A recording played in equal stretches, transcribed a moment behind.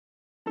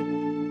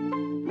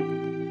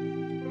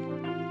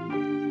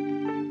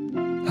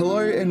Hello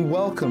and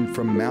welcome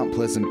from Mount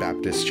Pleasant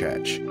Baptist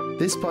Church.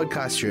 This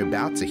podcast you're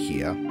about to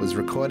hear was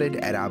recorded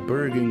at our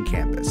Burragoon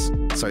campus.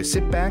 So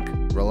sit back,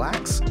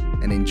 relax,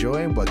 and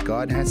enjoy what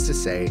God has to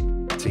say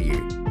to you.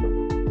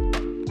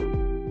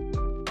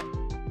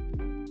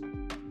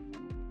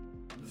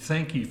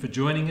 Thank you for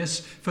joining us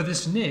for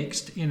this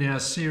next in our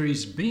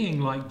series, Being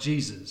Like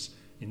Jesus.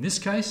 In this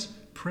case,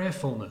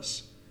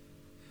 prayerfulness.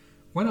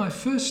 When I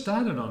first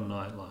started on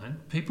Nightline,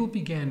 people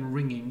began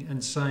ringing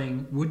and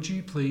saying, "Would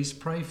you please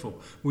pray for?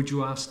 Would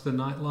you ask the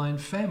Nightline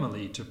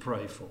family to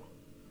pray for?"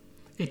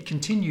 It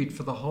continued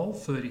for the whole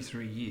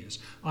 33 years.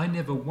 I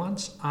never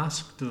once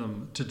asked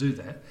them to do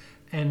that,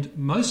 and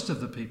most of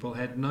the people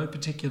had no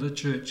particular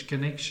church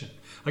connection.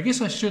 I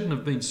guess I shouldn't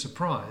have been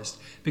surprised,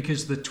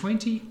 because the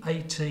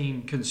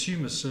 2018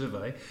 consumer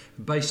survey,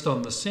 based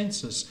on the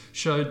census,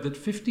 showed that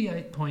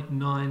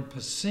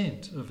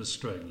 58.9% of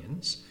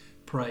Australians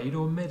prayed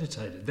or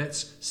meditated.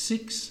 That's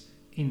 6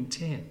 in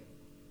 10.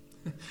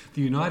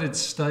 The United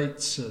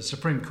States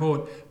Supreme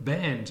Court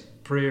banned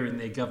prayer in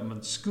their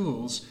government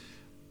schools,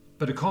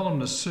 but a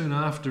columnist soon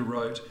after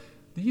wrote,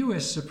 "The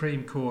US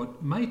Supreme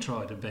Court may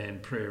try to ban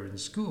prayer in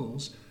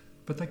schools,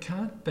 but they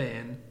can't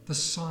ban the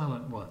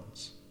silent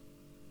ones.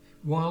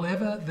 While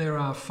ever there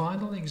are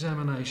final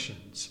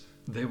examinations,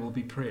 there will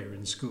be prayer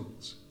in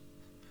schools."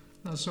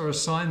 I saw a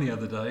sign the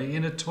other day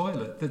in a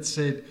toilet that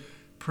said,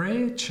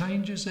 "Prayer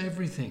changes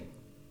everything,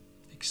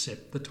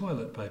 except the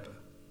toilet paper.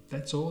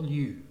 That's all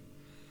you."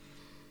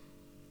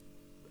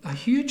 A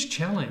huge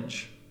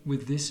challenge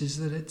with this is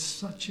that it's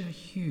such a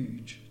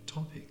huge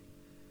topic.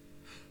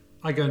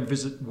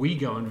 We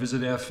go and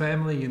visit our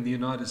family in the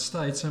United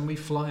States, and we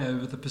fly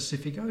over the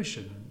Pacific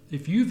Ocean.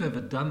 If you've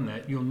ever done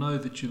that, you'll know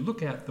that you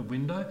look out the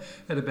window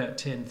at about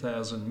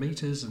 10,000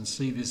 metres and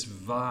see this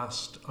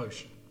vast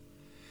ocean.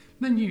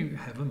 Then you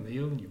have a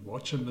meal and you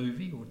watch a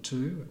movie or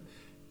two.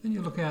 Then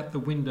you look out the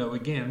window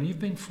again, and you've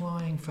been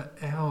flying for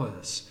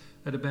hours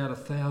at about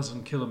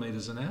 1,000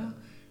 kilometres an hour,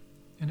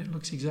 and it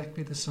looks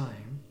exactly the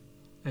same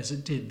as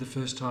it did the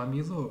first time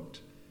you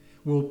looked.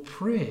 Well,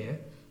 prayer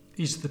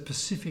is the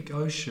Pacific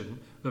Ocean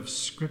of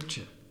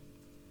Scripture.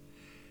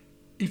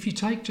 If you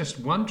take just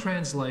one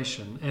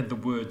translation and the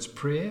words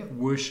prayer,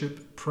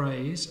 worship,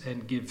 praise,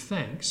 and give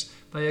thanks,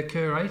 they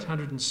occur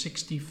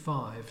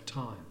 865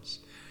 times.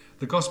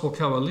 The Gospel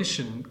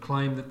Coalition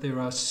claim that there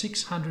are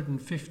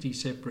 650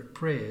 separate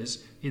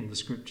prayers in the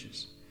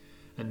Scriptures.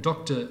 And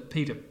Dr.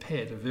 Peter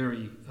Pett, a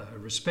very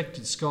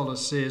respected scholar,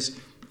 says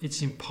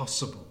it's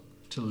impossible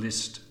to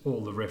list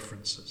all the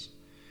references.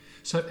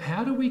 So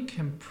how do we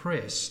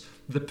compress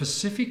the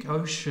Pacific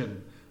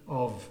Ocean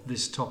of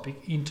this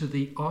topic into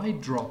the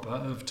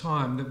eyedropper of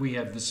time that we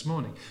have this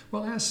morning?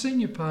 Well, our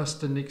senior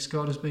pastor, Nick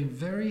Scott, has been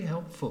very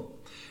helpful.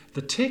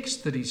 The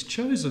text that he's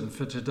chosen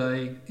for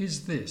today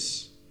is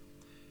this: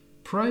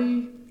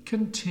 pray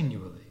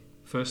continually.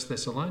 1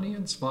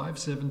 Thessalonians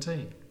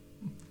 5:17.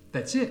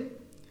 That's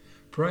it.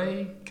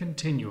 Pray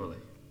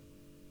continually.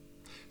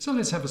 So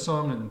let's have a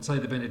song and say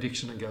the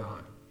benediction and go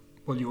home.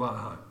 Well, you are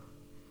home.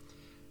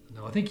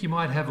 Now, I think you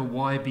might have a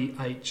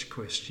YBH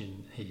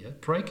question here.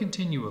 Pray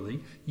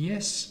continually,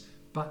 yes,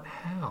 but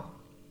how?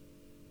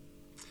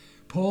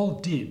 Paul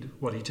did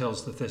what he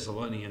tells the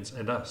Thessalonians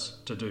and us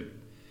to do.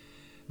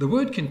 The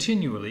word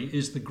continually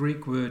is the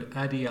Greek word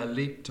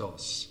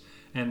adialeptos,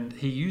 and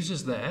he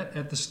uses that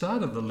at the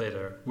start of the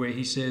letter, where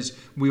he says,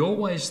 "We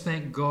always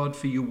thank God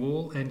for you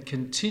all and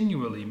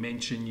continually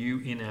mention you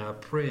in our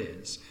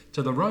prayers."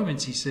 To the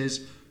Romans, he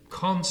says,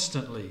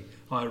 "Constantly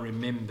I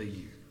remember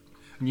you."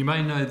 And you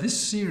may know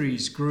this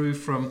series grew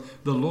from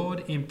the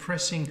Lord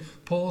impressing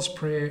Paul's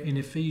prayer in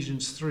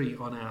Ephesians 3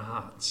 on our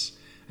hearts.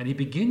 And he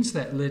begins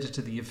that letter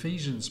to the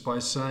Ephesians by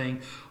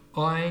saying,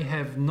 "I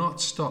have not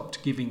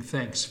stopped giving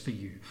thanks for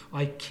you.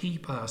 I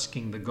keep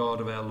asking the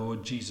God of our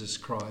Lord Jesus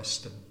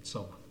Christ," and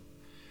so on.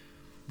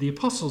 The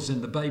apostles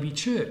in the baby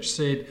church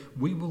said,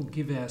 "We will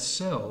give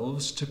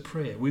ourselves to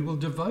prayer. We will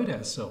devote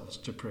ourselves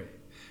to prayer."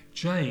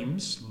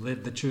 James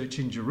led the church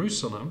in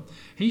Jerusalem.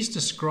 He's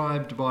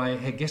described by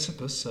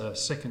Hegesippus, a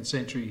 2nd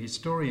century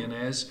historian,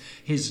 as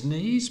 "his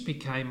knees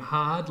became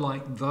hard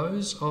like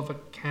those of a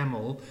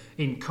camel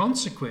in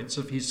consequence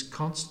of his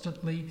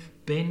constantly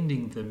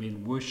bending them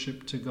in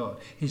worship to God."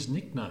 His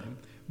nickname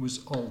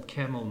was Old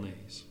Camel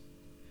Knees.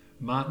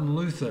 Martin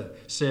Luther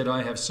said,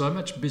 "I have so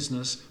much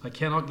business I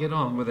cannot get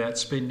on without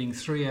spending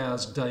 3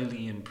 hours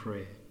daily in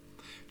prayer."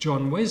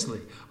 John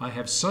Wesley, "I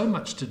have so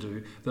much to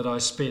do that I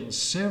spend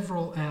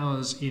several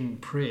hours in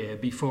prayer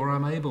before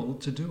I'm able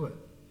to do it."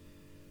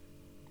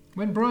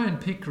 When Brian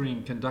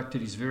Pickering conducted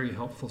his very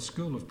helpful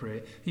school of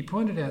prayer, he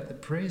pointed out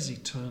that prayer is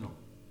eternal.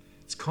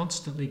 It's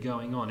constantly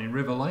going on. In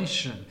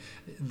Revelation,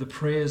 the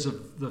prayers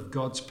of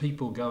God's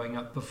people going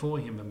up before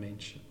him are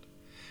mentioned.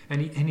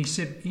 And he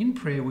said in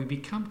prayer we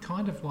become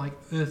kind of like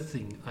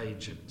earthing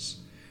agents,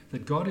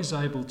 that God is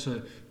able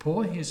to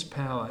pour his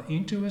power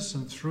into us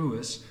and through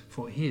us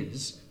for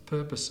his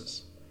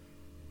purposes.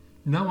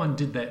 No one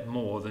did that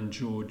more than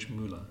George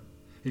Muller.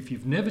 If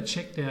you've never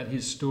checked out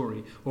his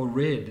story or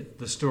read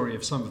the story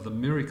of some of the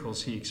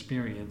miracles he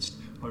experienced,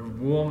 I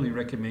warmly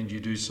recommend you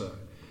do so.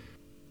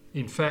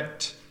 In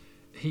fact,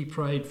 he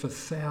prayed for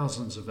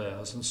thousands of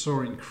hours and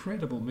saw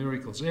incredible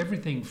miracles,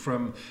 everything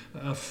from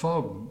a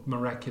fog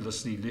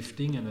miraculously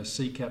lifting and a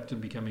sea captain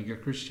becoming a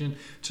Christian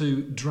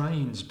to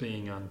drains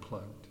being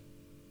unplugged.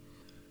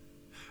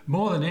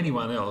 More than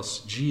anyone else,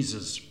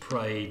 Jesus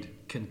prayed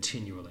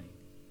continually.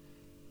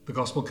 The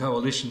Gospel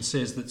Coalition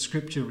says that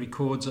Scripture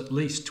records at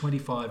least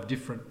 25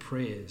 different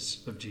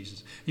prayers of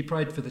Jesus. He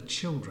prayed for the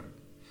children.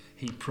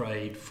 He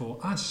prayed for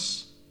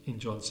us in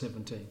John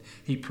 17.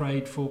 He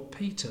prayed for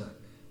Peter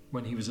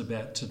when he was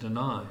about to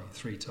deny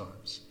 3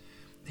 times.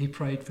 He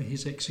prayed for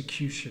his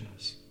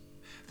executioners.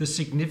 The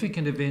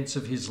significant events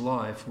of his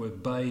life were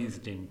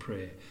bathed in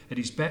prayer. At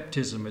his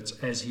baptism, it's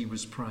as he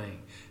was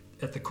praying.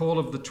 At the call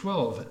of the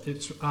 12,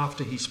 it's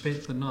after he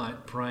spent the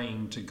night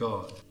praying to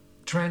God.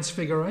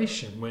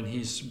 Transfiguration, when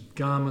his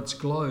garments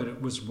glowed,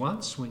 it was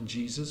once when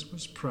Jesus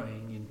was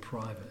praying in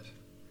private.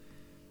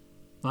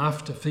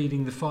 After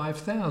feeding the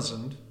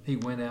 5,000, he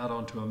went out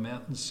onto a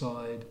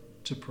mountainside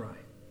to pray.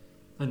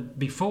 And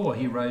before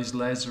he raised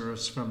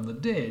Lazarus from the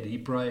dead, he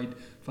prayed,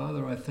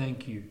 "Father, I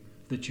thank you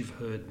that you've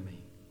heard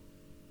me."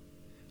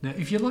 Now,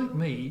 if you're like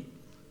me,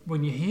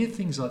 when you hear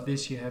things like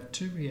this, you have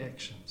 2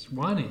 reactions.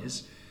 One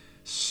is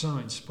so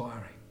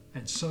inspiring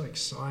and so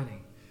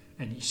exciting,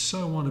 and you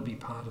so want to be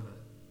part of it.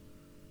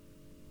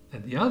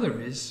 And the other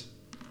is,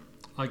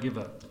 I give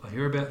up. I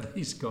hear about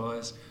these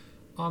guys.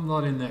 I'm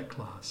not in that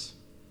class.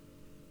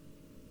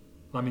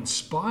 I'm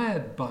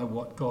inspired by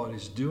what God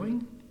is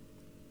doing,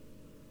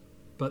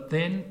 but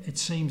then it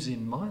seems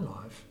in my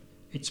life,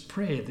 it's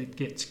prayer that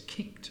gets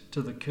kicked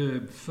to the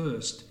curb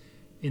first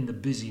in the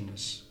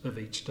busyness of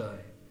each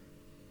day.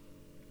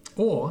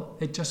 Or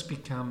it just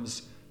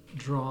becomes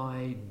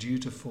dry,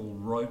 dutiful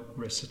rote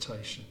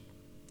recitation.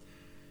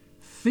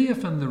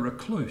 Theophan the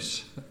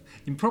Recluse,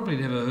 you probably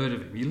never heard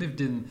of him. He lived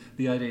in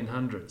the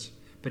 1800s,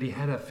 but he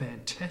had a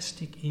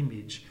fantastic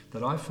image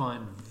that I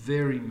find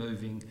very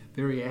moving,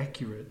 very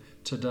accurate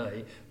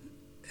today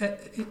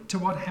to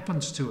what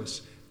happens to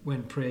us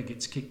when prayer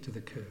gets kicked to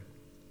the curb.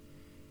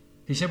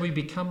 He said we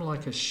become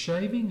like a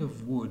shaving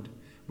of wood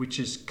which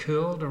is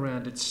curled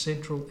around its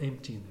central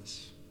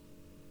emptiness.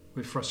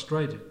 We're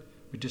frustrated,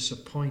 we're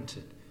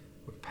disappointed,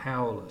 we're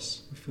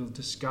powerless, we feel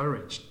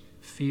discouraged,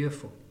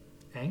 fearful,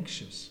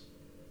 anxious,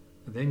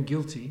 and then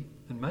guilty,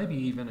 and maybe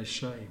even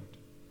ashamed.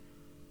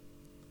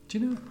 Do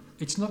you know,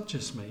 it's not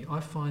just me.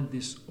 I find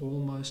this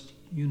almost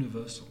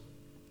universal.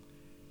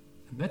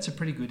 And that's a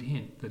pretty good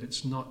hint that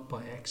it's not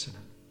by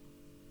accident.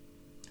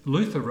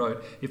 Luther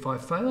wrote, "If I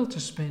fail to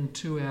spend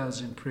 2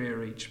 hours in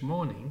prayer each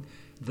morning,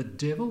 the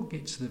devil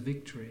gets the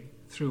victory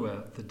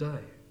throughout the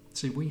day."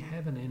 See, we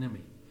have an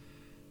enemy,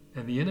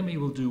 and the enemy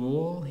will do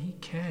all he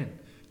can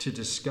to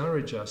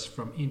discourage us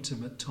from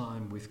intimate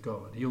time with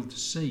God. He'll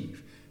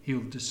deceive,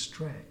 he'll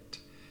distract,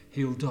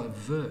 he'll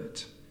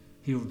divert,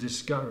 he'll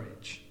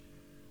discourage.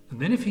 And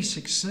then if he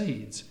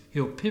succeeds,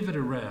 he'll pivot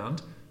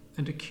around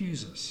and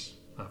accuse us.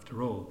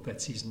 After all,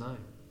 that's his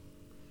name.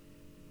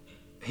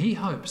 He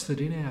hopes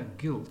that in our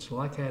guilt,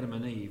 like Adam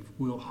and Eve,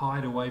 we'll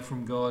hide away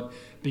from God,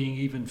 being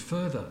even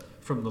further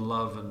from the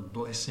love and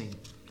blessing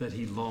that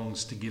he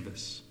longs to give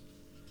us.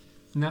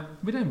 Now,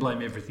 we don't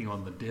blame everything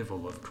on the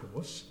devil, of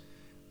course.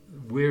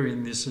 We're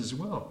in this as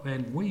well,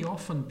 and we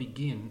often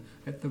begin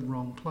at the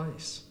wrong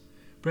place.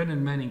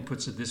 Brennan Manning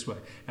puts it this way: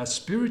 our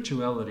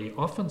spirituality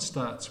often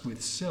starts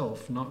with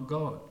self, not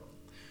God.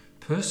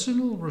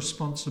 Personal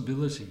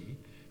responsibility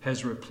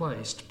has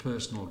replaced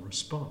personal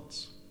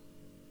response.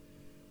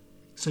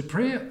 So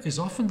prayer is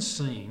often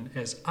seen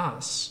as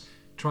us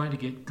trying to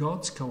get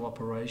God's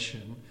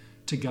cooperation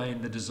to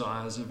gain the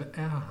desires of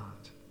our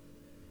heart.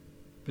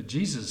 But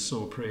Jesus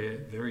saw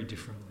prayer very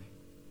differently.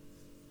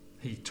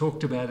 He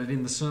talked about it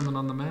in the Sermon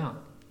on the Mount.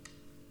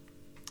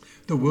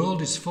 The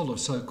world is full of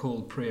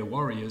so-called prayer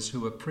warriors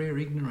who are prayer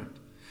ignorant,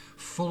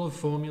 full of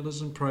formulas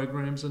and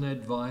programs and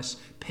advice,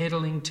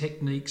 peddling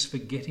techniques for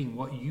getting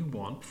what you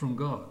want from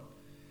God.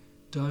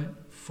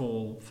 Don't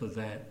fall for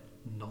that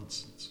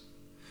nonsense.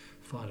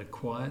 Find a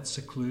quiet,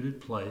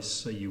 secluded place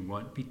so you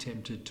won't be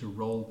tempted to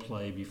role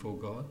play before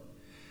God.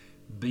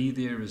 Be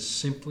there as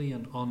simply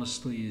and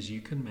honestly as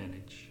you can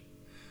manage.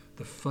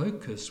 The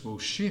focus will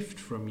shift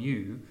from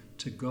you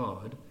to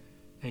God,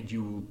 and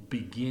you will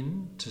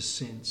begin to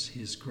sense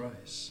his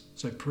grace.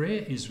 So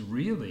prayer is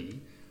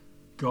really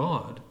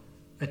God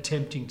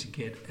attempting to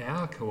get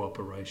our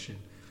cooperation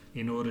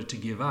in order to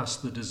give us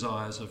the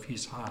desires of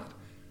his heart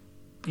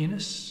in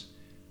us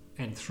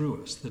and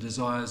through us, the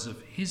desires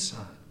of his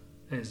heart,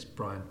 as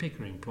Brian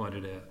Pickering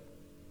pointed out.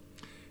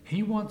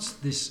 He wants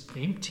this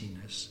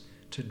emptiness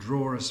to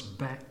draw us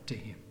back to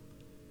him.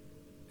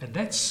 And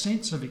that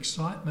sense of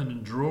excitement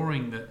and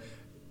drawing that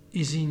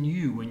is in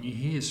you when you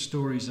hear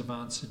stories of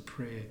answered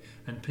prayer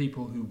and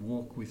people who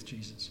walk with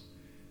Jesus.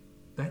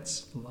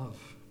 That's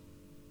love.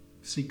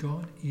 See,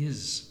 God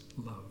is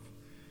love.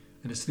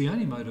 And it's the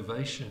only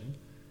motivation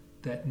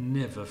that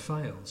never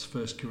fails.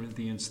 1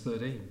 Corinthians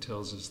 13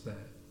 tells us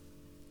that.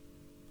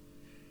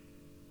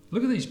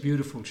 Look at these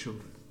beautiful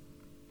children.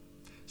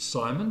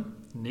 Simon,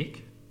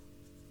 Nick,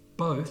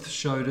 both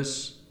showed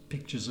us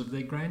pictures of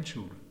their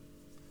grandchildren.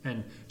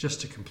 And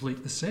just to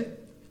complete the set,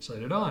 so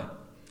did I.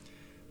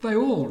 They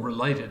all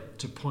related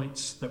to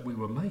points that we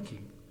were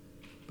making.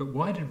 But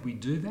why did we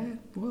do that?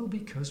 Well,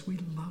 because we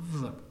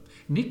love them.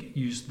 Nick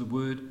used the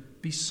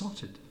word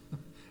besotted,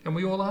 and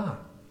we all are.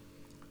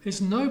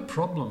 There's no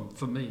problem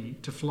for me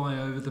to fly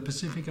over the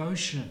Pacific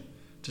Ocean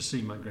to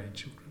see my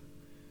grandchildren.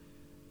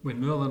 When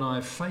Merle and I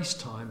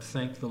FaceTime,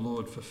 thank the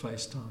Lord for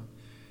FaceTime,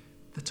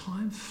 the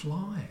time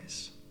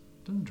flies,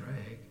 doesn't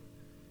drag.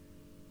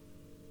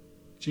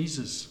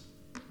 Jesus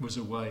was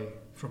away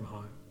from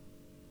home.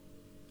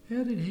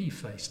 How did he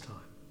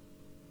FaceTime?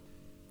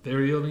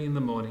 Very early in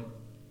the morning,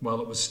 while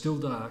it was still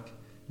dark,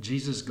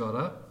 Jesus got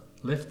up,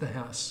 left the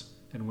house,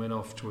 and went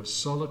off to a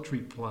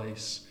solitary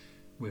place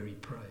where he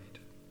prayed.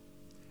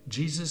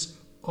 Jesus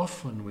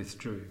often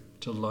withdrew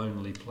to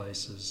lonely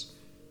places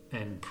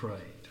and prayed.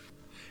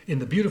 In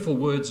the beautiful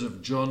words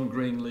of John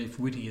Greenleaf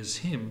Whittier's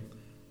hymn,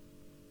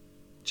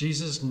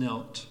 Jesus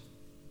knelt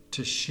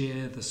to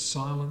share the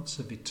silence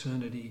of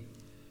eternity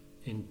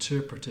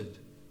interpreted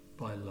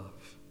by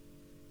love.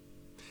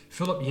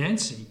 Philip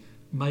Yancey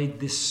made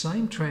this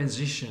same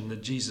transition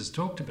that Jesus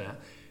talked about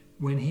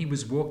when he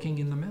was walking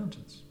in the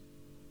mountains.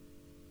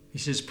 He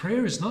says,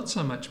 prayer is not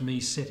so much me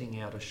setting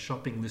out a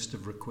shopping list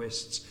of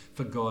requests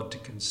for God to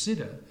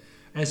consider,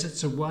 as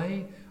it's a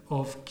way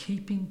of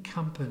keeping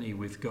company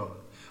with God.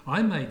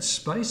 I made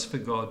space for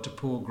God to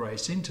pour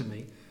grace into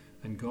me,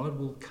 and God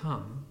will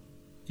come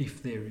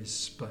if there is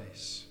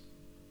space.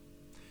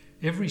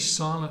 Every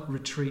silent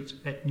retreat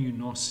at New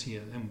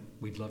Norcia, and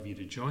we'd love you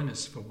to join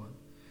us for one,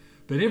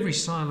 but every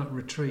silent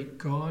retreat,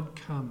 God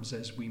comes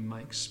as we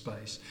make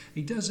space.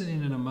 He does it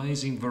in an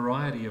amazing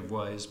variety of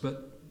ways,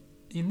 but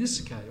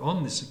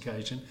on this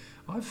occasion,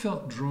 I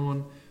felt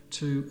drawn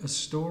to a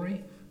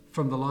story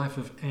from the life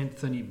of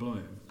Anthony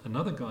Bloom.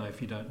 Another guy, if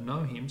you don't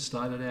know him,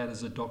 started out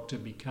as a doctor,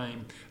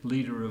 became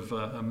leader of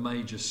a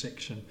major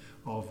section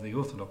of the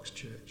Orthodox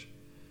Church.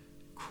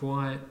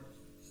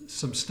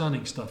 Some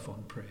stunning stuff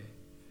on prayer.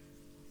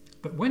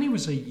 But when he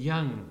was a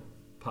young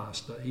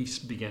pastor, he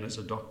began as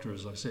a doctor,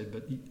 as I said,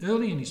 but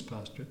early in his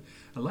pastorate,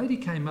 a lady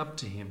came up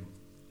to him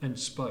and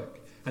spoke.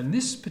 And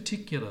this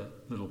particular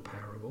little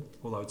parable,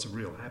 although it's a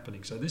real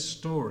happening, so this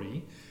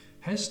story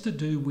has to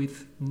do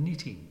with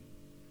knitting.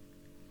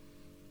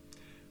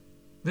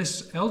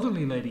 This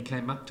elderly lady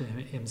came up to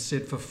him and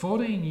said, for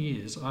 14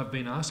 years I've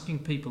been asking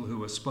people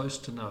who are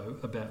supposed to know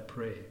about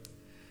prayer.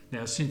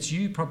 Now, since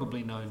you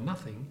probably know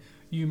nothing,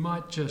 you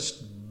might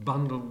just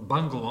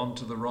bungle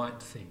onto the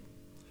right thing.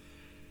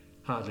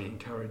 Hardly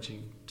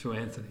encouraging to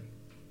Anthony.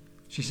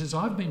 She says,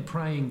 I've been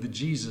praying the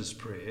Jesus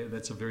prayer.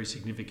 That's a very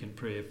significant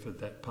prayer for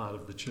that part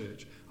of the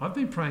church. I've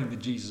been praying the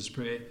Jesus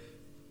prayer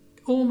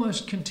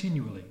almost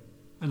continually,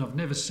 and I've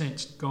never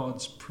sensed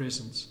God's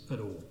presence at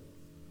all.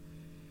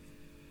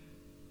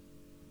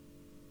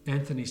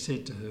 Anthony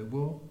said to her,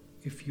 well,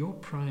 if you're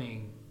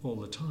praying all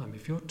the time,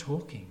 if you're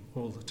talking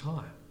all the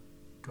time,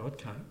 God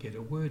can't get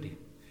a word in.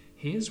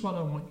 Here's what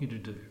I want you to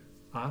do.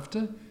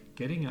 After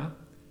getting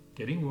up,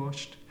 getting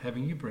washed,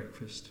 having your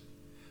breakfast,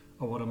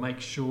 I want to make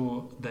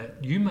sure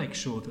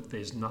that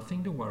there's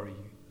nothing to worry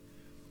you.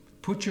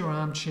 Put your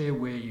armchair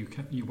where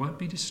you won't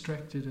be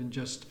distracted, and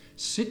just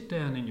sit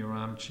down in your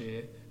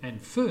armchair.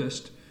 And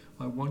first,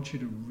 I want you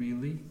to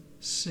really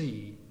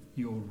see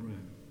your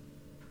room.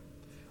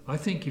 I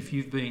think if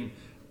you've been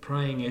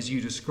praying as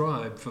you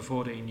described for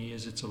 14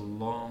 years, it's a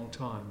long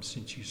time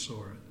since you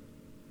saw it.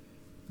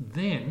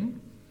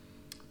 Then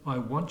I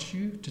want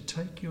you to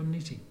take your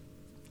knitting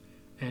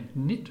and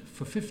knit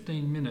for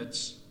 15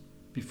 minutes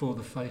before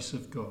the face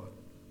of God.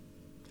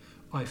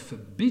 I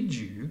forbid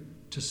you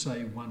to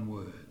say one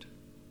word.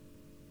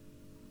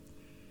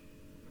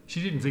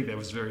 She didn't think that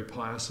was very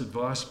pious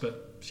advice,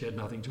 but she had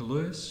nothing to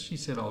lose. She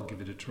said, I'll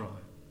give it a try.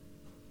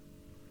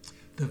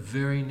 The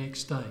very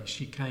next day,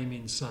 she came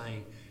in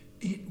saying,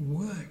 it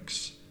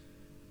works.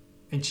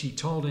 And she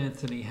told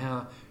Anthony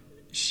how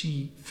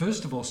she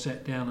first of all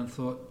sat down and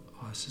thought,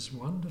 oh, this is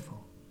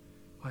wonderful.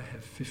 I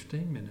have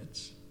 15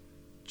 minutes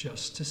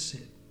just to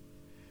sit,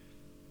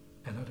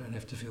 and I don't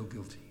have to feel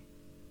guilty.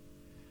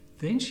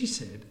 Then she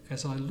said,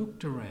 as I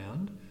looked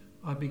around,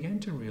 I began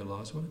to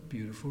realise what a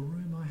beautiful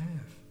room I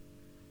have.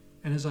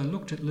 And as I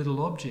looked at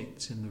little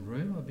objects in the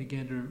room, I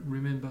began to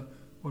remember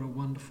what a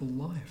wonderful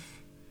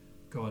life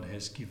God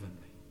has given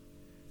me.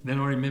 Then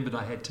I remembered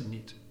I had to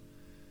knit.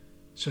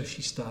 So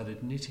she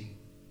started knitting.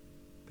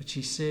 But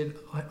she said,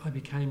 I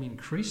became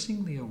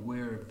increasingly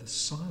aware of the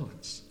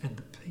silence and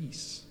the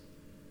peace.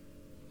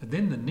 And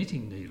then the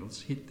knitting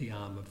needles hit the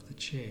arm of the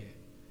chair.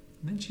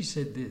 And then she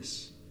said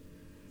this,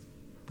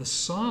 the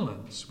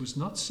silence was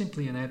not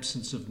simply an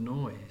absence of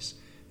noise,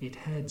 it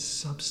had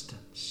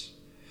substance.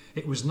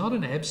 It was not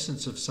an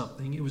absence of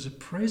something, it was a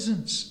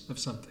presence of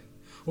something.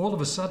 All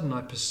of a sudden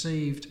I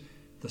perceived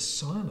the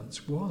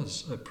silence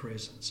was a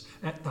presence.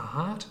 At the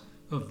heart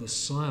of the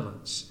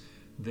silence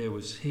there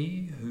was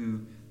He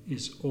who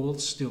is all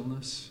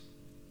stillness,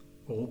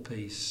 all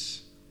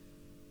peace,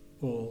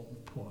 all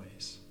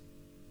poise.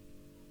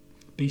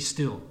 Be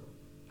still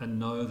and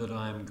know that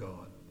I am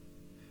God.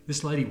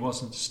 This lady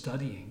wasn't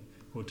studying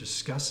or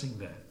discussing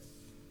that.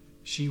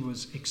 She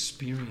was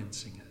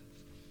experiencing it.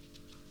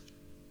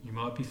 You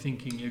might be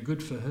thinking, you're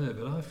good for her,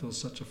 but I feel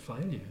such a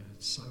failure.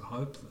 It's so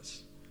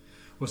hopeless.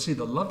 Well, see,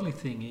 the lovely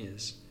thing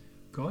is,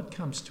 God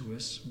comes to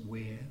us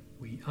where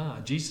we are.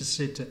 Jesus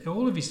said to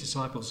all of his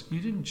disciples, you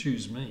didn't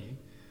choose me.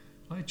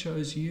 I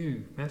chose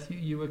you. Matthew,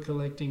 you were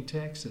collecting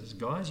taxes.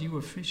 Guys, you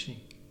were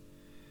fishing.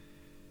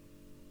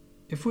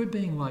 If we're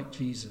being like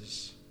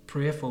Jesus,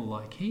 prayerful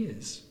like he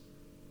is,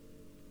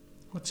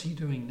 what's he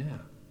doing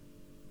now?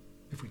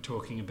 If we're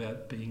talking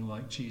about being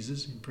like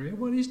Jesus in prayer,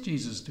 what is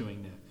Jesus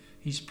doing now?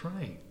 He's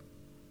praying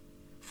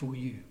for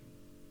you.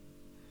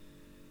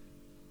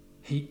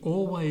 He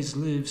always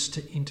lives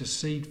to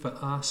intercede for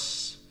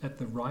us at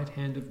the right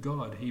hand of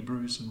God,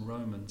 Hebrews and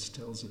Romans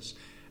tells us.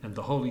 And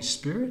the Holy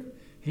Spirit,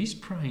 he's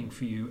praying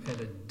for you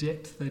at a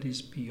depth that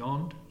is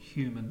beyond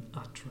human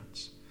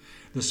utterance.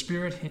 The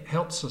Spirit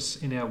helps us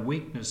in our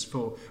weakness,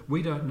 for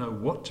we don't know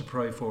what to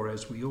pray for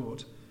as we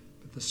ought.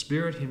 But the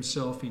Spirit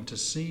himself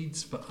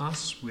intercedes for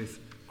us with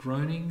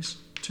groanings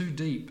too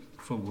deep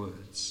for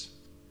words.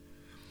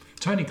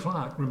 Tony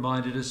Clark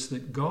reminded us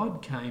that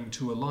God came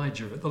to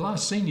Elijah. At the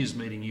last seniors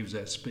meeting, he was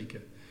our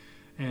speaker,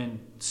 and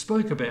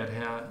spoke about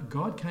how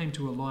God came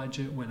to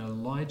Elijah when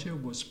Elijah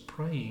was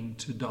praying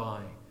to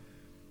die.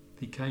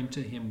 He came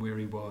to him where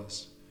he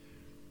was.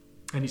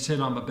 And he said,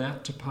 I'm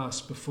about to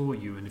pass before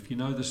you. And if you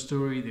know the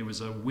story, there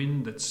was a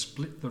wind that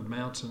split the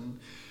mountain,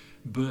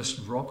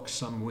 burst rocks,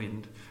 some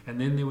wind, and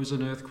then there was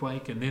an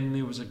earthquake, and then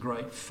there was a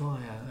great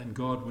fire, and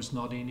God was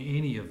not in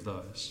any of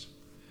those.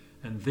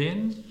 And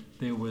then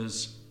there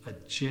was a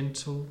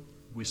gentle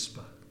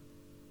whisper.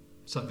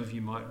 Some of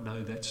you might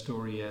know that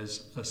story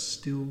as a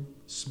still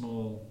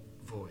small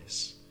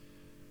voice.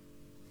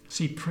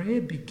 See,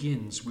 prayer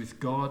begins with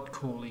God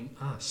calling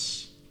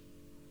us.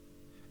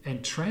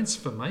 And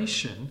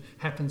transformation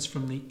happens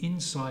from the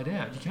inside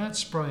out. You can't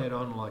spray it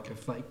on like a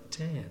fake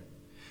tan.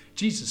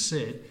 Jesus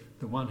said,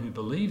 the one who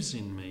believes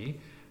in me,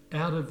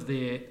 out of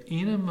their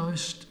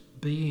innermost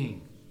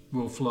being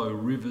will flow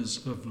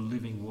rivers of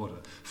living water,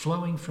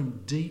 flowing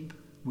from deep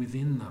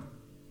within them.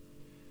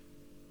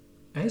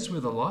 As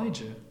with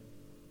Elijah,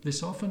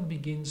 this often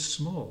begins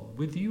small.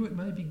 With you, it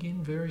may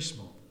begin very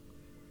small.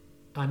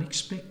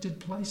 Unexpected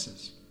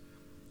places,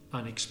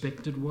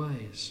 unexpected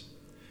ways.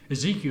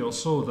 Ezekiel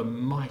saw the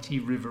mighty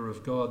river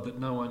of God that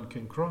no one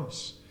can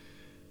cross,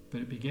 but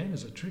it began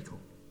as a trickle.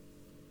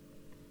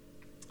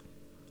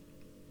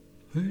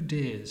 Who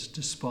dares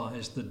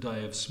despise the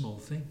day of small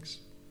things?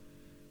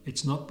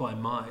 It's not by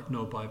might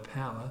nor by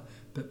power,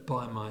 but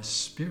by my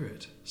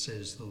Spirit,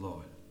 says the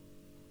Lord.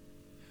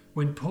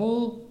 When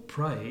Paul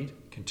prayed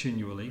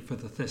continually for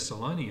the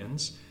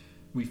Thessalonians,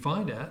 we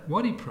find out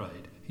what he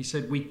prayed. He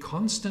said, we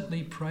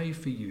constantly pray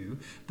for you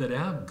that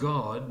our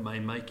God may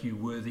make you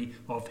worthy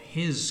of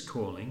his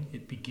calling.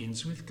 It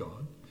begins with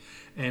God.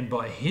 And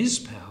by his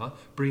power,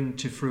 bring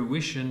to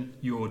fruition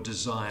your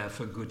desire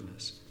for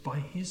goodness. By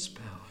his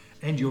power.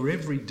 And your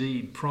every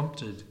deed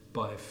prompted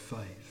by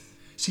faith.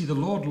 See, the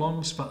Lord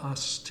longs for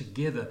us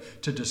together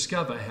to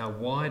discover how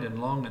wide and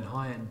long and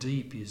high and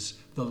deep is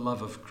the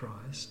love of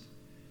Christ.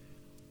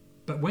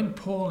 But when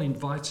Paul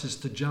invites us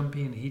to jump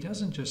in, he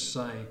doesn't just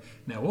say,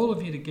 now all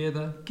of you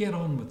together, get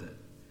on with it.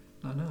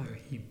 No,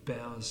 he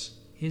bows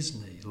his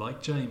knee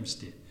like James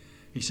did.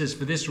 He says,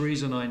 for this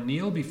reason I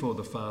kneel before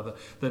the Father,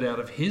 that out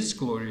of his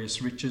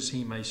glorious riches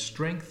he may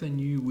strengthen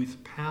you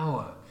with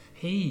power.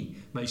 He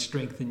may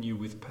strengthen you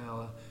with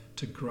power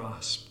to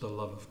grasp the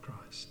love of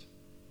Christ.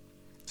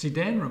 See,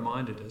 Dan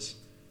reminded us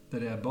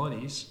that our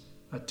bodies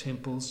are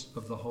temples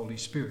of the Holy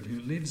Spirit who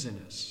lives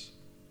in us.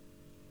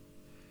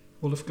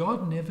 Well, if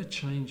God never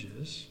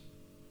changes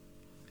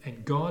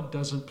and God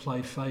doesn't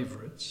play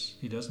favourites,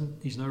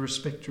 he's no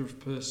respecter of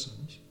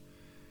persons,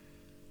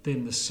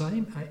 then the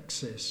same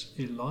access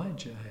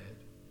Elijah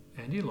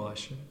had, and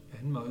Elisha,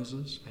 and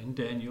Moses, and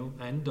Daniel,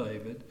 and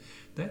David,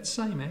 that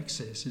same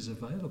access is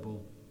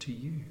available to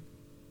you.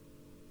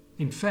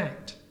 In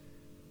fact,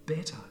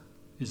 better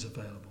is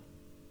available.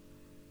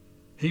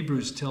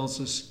 Hebrews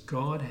tells us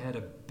God had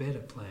a better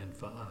plan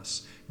for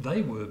us.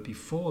 They were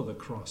before the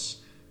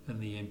cross and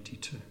the empty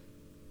tomb.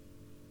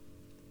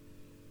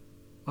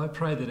 I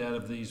pray that out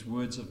of these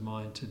words of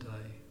mine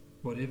today,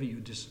 whatever your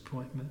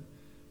disappointment,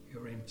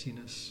 your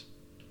emptiness,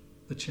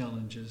 the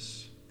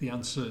challenges, the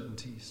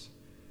uncertainties,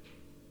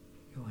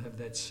 you'll have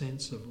that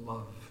sense of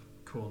love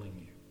calling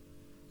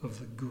you, of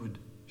the good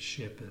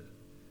shepherd,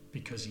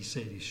 because he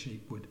said his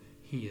sheep would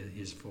hear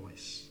his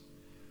voice.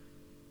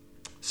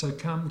 So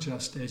come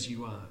just as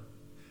you are.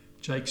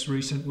 Jake's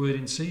recent word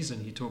in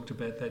season, he talked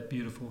about that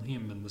beautiful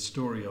hymn and the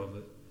story of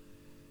it.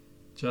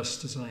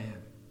 Just as I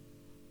am.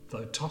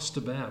 Though tossed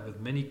about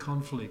with many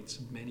conflicts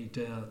and many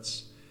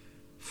doubts,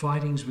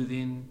 fightings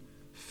within,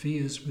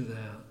 fears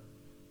without,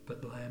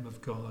 but Lamb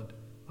of God,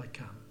 I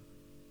come.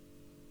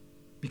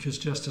 Because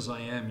just as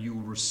I am, you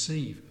will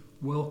receive,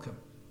 welcome,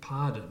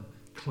 pardon,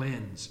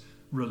 cleanse,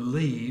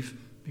 relieve,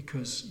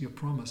 because your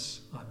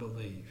promise, I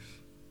believe,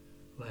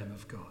 Lamb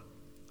of God,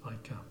 I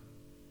come.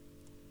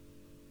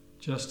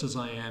 Just as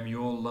I am,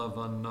 your love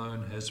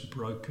unknown has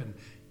broken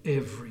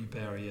every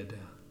barrier down.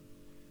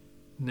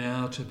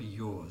 Now to be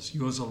yours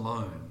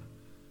alone,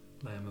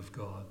 Lamb of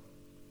God,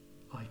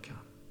 I come.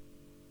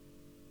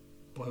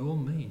 By all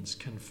means,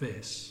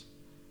 confess.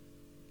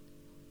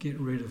 Get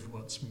rid of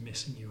what's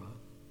messing you up.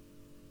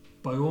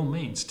 By all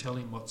means, tell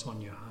him what's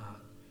on your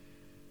heart.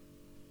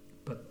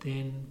 But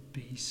then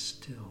be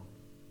still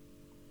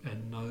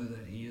and know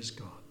that he is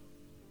God.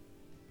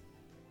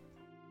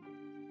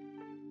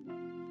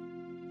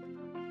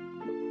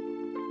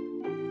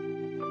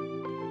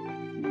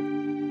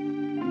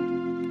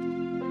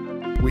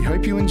 We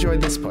hope you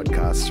enjoyed this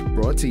podcast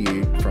brought to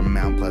you from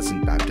Mount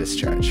Pleasant Baptist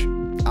Church.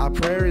 Our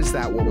prayer is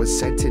that what was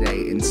said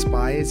today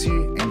inspires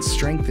you and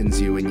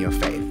strengthens you in your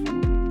faith.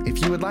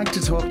 If you would like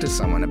to talk to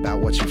someone about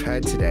what you've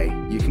heard today,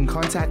 you can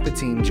contact the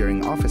team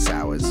during office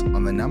hours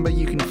on the number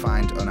you can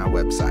find on our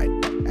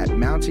website at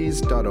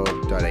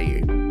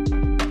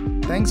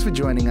mounties.org.au. Thanks for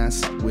joining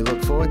us. We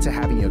look forward to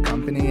having your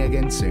company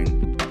again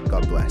soon.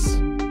 God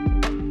bless.